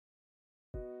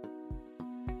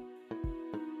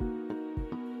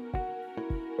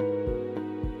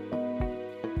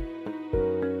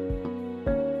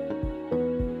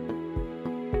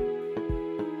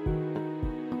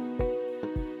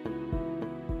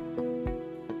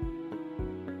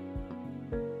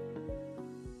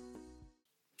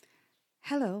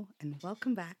Hello, and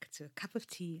welcome back to A Cup of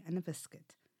Tea and a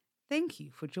Biscuit. Thank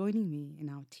you for joining me in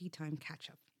our tea time catch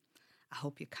up. I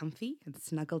hope you're comfy and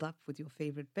snuggled up with your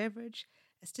favorite beverage,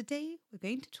 as today we're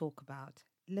going to talk about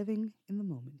living in the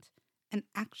moment and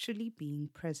actually being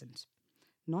present,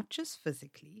 not just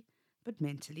physically, but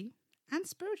mentally and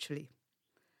spiritually.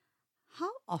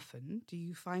 How often do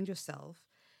you find yourself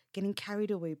getting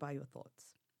carried away by your thoughts?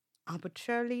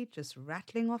 Arbitrarily just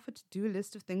rattling off a to do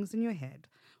list of things in your head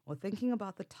or thinking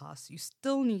about the tasks you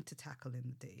still need to tackle in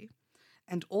the day.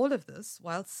 And all of this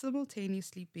while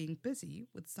simultaneously being busy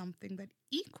with something that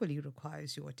equally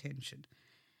requires your attention,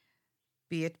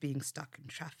 be it being stuck in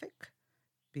traffic,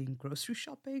 being grocery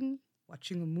shopping,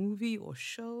 watching a movie or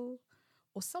show,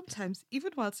 or sometimes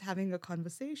even whilst having a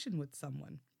conversation with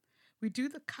someone. We do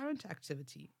the current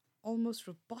activity almost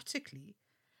robotically,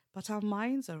 but our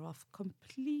minds are off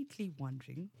completely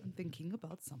wandering and thinking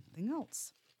about something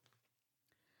else.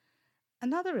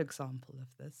 Another example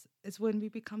of this is when we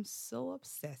become so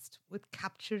obsessed with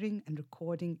capturing and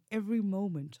recording every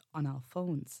moment on our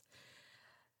phones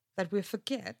that we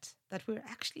forget that we're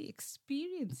actually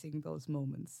experiencing those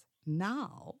moments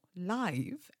now,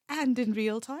 live, and in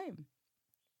real time.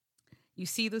 You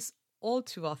see this all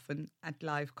too often at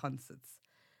live concerts,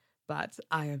 but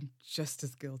I am just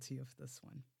as guilty of this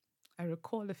one. I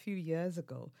recall a few years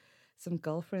ago, some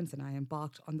girlfriends and I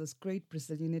embarked on this great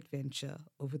Brazilian adventure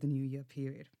over the New Year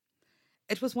period.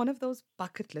 It was one of those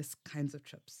bucket list kinds of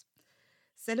trips,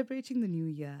 celebrating the New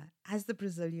Year as the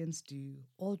Brazilians do,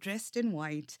 all dressed in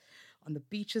white on the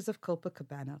beaches of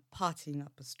Copacabana, partying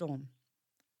up a storm.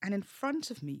 And in front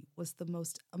of me was the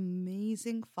most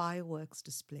amazing fireworks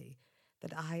display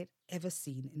that I had ever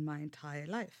seen in my entire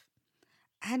life.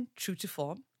 And true to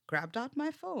form, grabbed out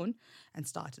my phone and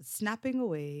started snapping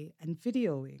away and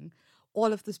videoing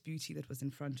all of this beauty that was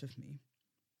in front of me.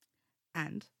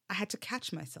 And I had to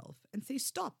catch myself and say,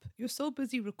 stop, you're so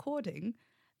busy recording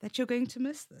that you're going to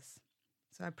miss this.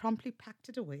 So I promptly packed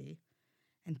it away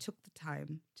and took the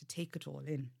time to take it all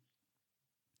in.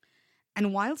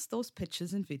 And whilst those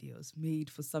pictures and videos made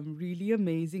for some really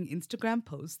amazing Instagram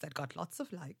posts that got lots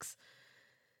of likes,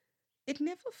 it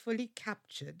never fully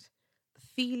captured the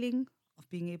feeling of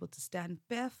being able to stand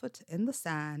barefoot in the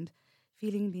sand,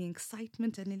 feeling the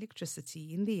excitement and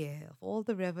electricity in the air of all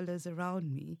the revelers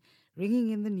around me, ringing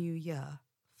in the new year,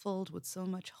 filled with so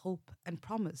much hope and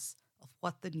promise of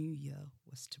what the new year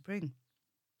was to bring.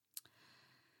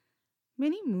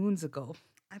 Many moons ago,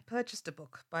 I purchased a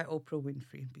book by Oprah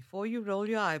Winfrey. Before you roll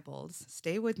your eyeballs,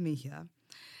 stay with me here.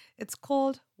 It's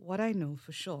called What I Know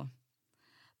for Sure.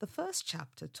 The first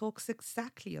chapter talks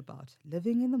exactly about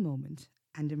living in the moment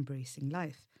and embracing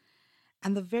life.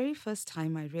 And the very first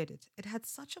time I read it, it had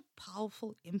such a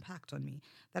powerful impact on me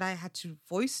that I had to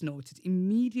voice note it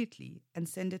immediately and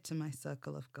send it to my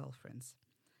circle of girlfriends.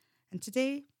 And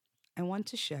today, I want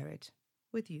to share it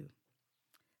with you.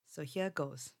 So here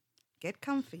goes. Get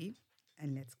comfy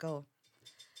and let's go.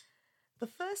 The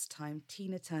first time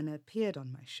Tina Turner appeared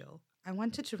on my show, I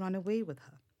wanted to run away with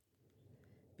her,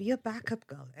 be a backup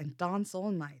girl and dance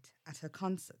all night at her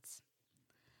concerts.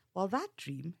 Well, that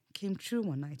dream came true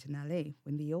one night in LA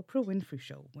when the Oprah Winfrey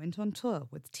Show went on tour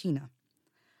with Tina.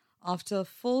 After a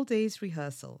full day's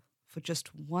rehearsal for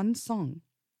just one song,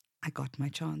 I got my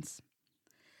chance.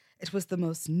 It was the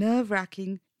most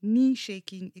nerve-wracking,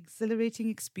 knee-shaking, exhilarating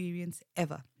experience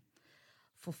ever.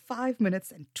 For 5 minutes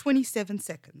and 27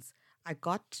 seconds, I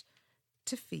got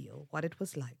to feel what it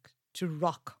was like to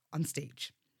rock on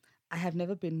stage. I have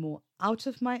never been more out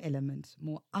of my element,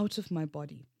 more out of my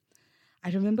body. I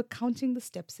remember counting the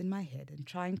steps in my head and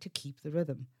trying to keep the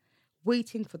rhythm,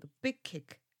 waiting for the big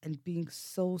kick and being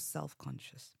so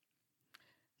self-conscious.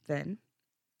 Then,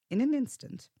 in an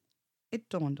instant, it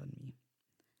dawned on me.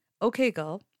 Okay,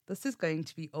 girl, this is going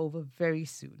to be over very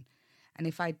soon. And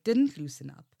if I didn't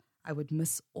loosen up, I would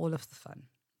miss all of the fun.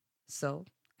 So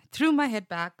I threw my head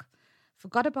back,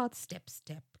 forgot about step,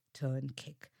 turn,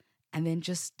 kick, and then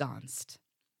just danced.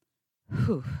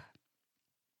 Whew.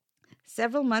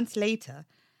 Several months later,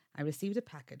 I received a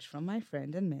package from my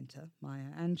friend and mentor,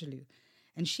 Maya Angelou,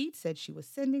 and she'd said she was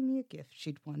sending me a gift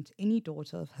she'd want any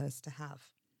daughter of hers to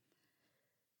have.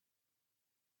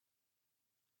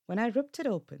 When I ripped it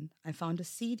open, I found a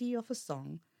CD of a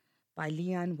song by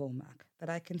Leanne Womack that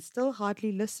I can still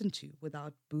hardly listen to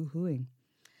without boo-hooing.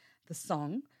 The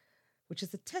song, which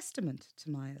is a testament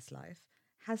to Maya's life,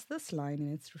 has this line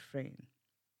in its refrain.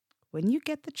 When you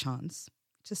get the chance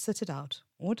to sit it out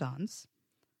or dance,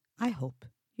 I hope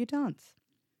you dance.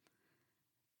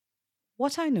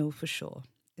 What I know for sure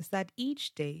is that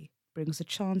each day brings a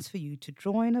chance for you to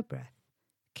draw in a breath,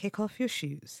 kick off your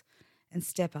shoes, and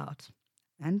step out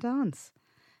and dance,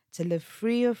 to live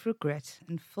free of regret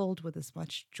and filled with as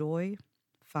much joy,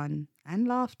 fun, and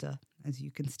laughter as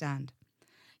you can stand.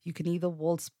 You can either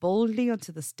waltz boldly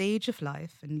onto the stage of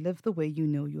life and live the way you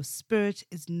know your spirit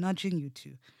is nudging you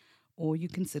to, or you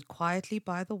can sit quietly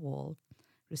by the wall,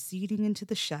 receding into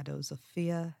the shadows of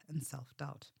fear and self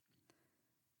doubt.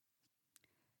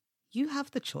 You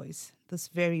have the choice this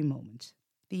very moment,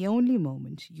 the only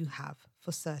moment you have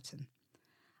for certain.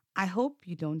 I hope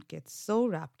you don't get so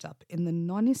wrapped up in the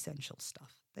non essential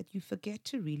stuff that you forget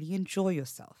to really enjoy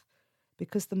yourself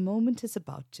because the moment is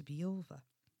about to be over.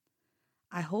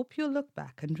 I hope you'll look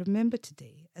back and remember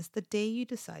today as the day you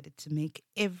decided to make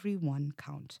every one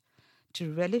count,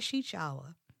 to relish each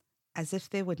hour as if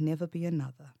there would never be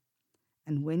another.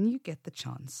 And when you get the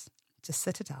chance to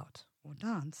sit it out or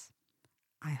dance,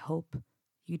 I hope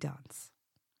you dance.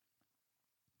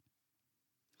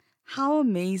 How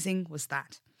amazing was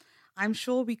that? I'm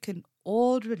sure we can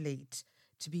all relate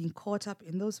to being caught up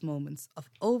in those moments of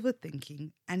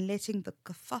overthinking and letting the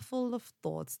kerfuffle of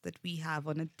thoughts that we have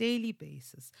on a daily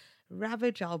basis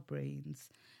ravage our brains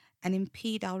and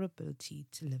impede our ability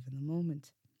to live in the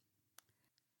moment.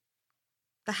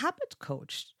 The habit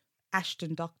coach,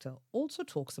 Ashton Doctor, also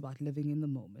talks about living in the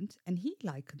moment, and he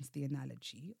likens the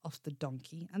analogy of the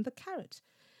donkey and the carrot,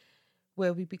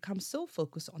 where we become so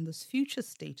focused on this future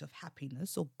state of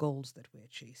happiness or goals that we're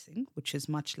chasing, which is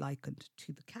much likened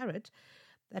to the carrot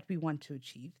that we want to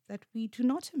achieve, that we do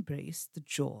not embrace the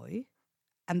joy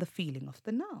and the feeling of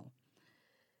the now.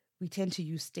 We tend to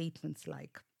use statements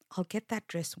like, I'll get that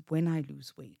dress when I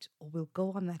lose weight, or we'll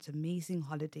go on that amazing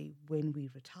holiday when we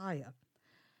retire.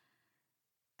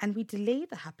 And we delay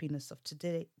the happiness of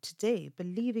today,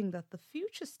 believing that the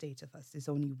future state of us is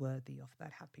only worthy of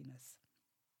that happiness.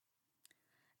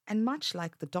 And much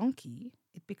like the donkey,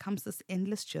 it becomes this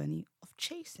endless journey of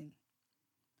chasing.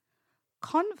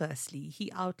 Conversely,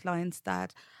 he outlines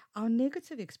that our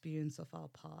negative experience of our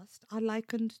past are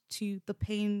likened to the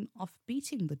pain of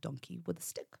beating the donkey with a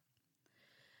stick.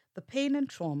 The pain and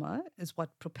trauma is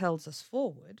what propels us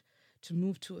forward to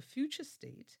move to a future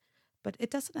state, but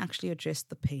it doesn't actually address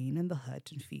the pain and the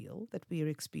hurt and feel that we are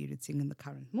experiencing in the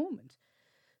current moment.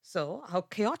 So our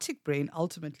chaotic brain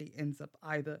ultimately ends up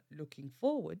either looking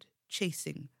forward,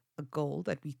 chasing a goal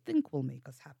that we think will make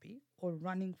us happy, or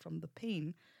running from the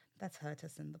pain that's hurt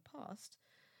us in the past.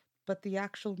 But the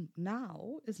actual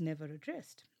now is never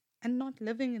addressed. And not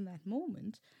living in that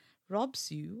moment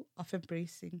robs you of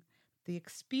embracing the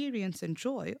experience and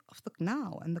joy of the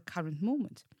now and the current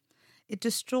moment. It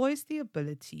destroys the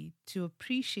ability to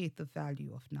appreciate the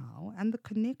value of now and the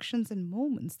connections and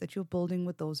moments that you're building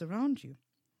with those around you.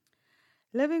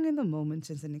 Living in the moment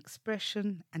is an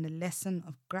expression and a lesson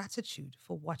of gratitude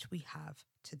for what we have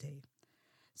today.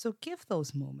 So give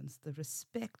those moments the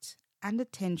respect and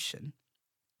attention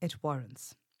it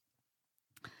warrants.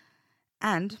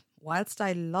 And whilst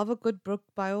I love a good book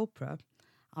by Oprah,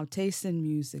 our tastes in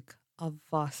music are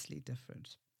vastly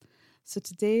different. So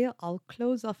today I'll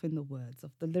close off in the words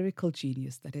of the lyrical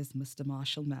genius that is Mr.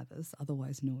 Marshall Mathers,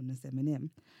 otherwise known as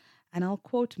Eminem, and I'll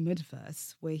quote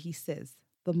mid-verse where he says,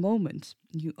 "The moment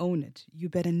you own it, you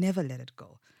better never let it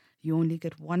go. You only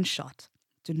get one shot.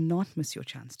 Do not miss your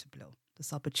chance to blow.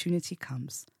 This opportunity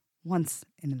comes once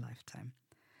in a lifetime."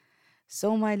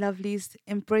 So, my lovelies,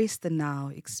 embrace the now,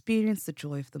 experience the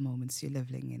joy of the moments you're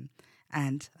living in.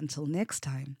 And until next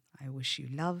time, I wish you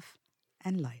love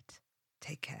and light.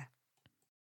 Take care.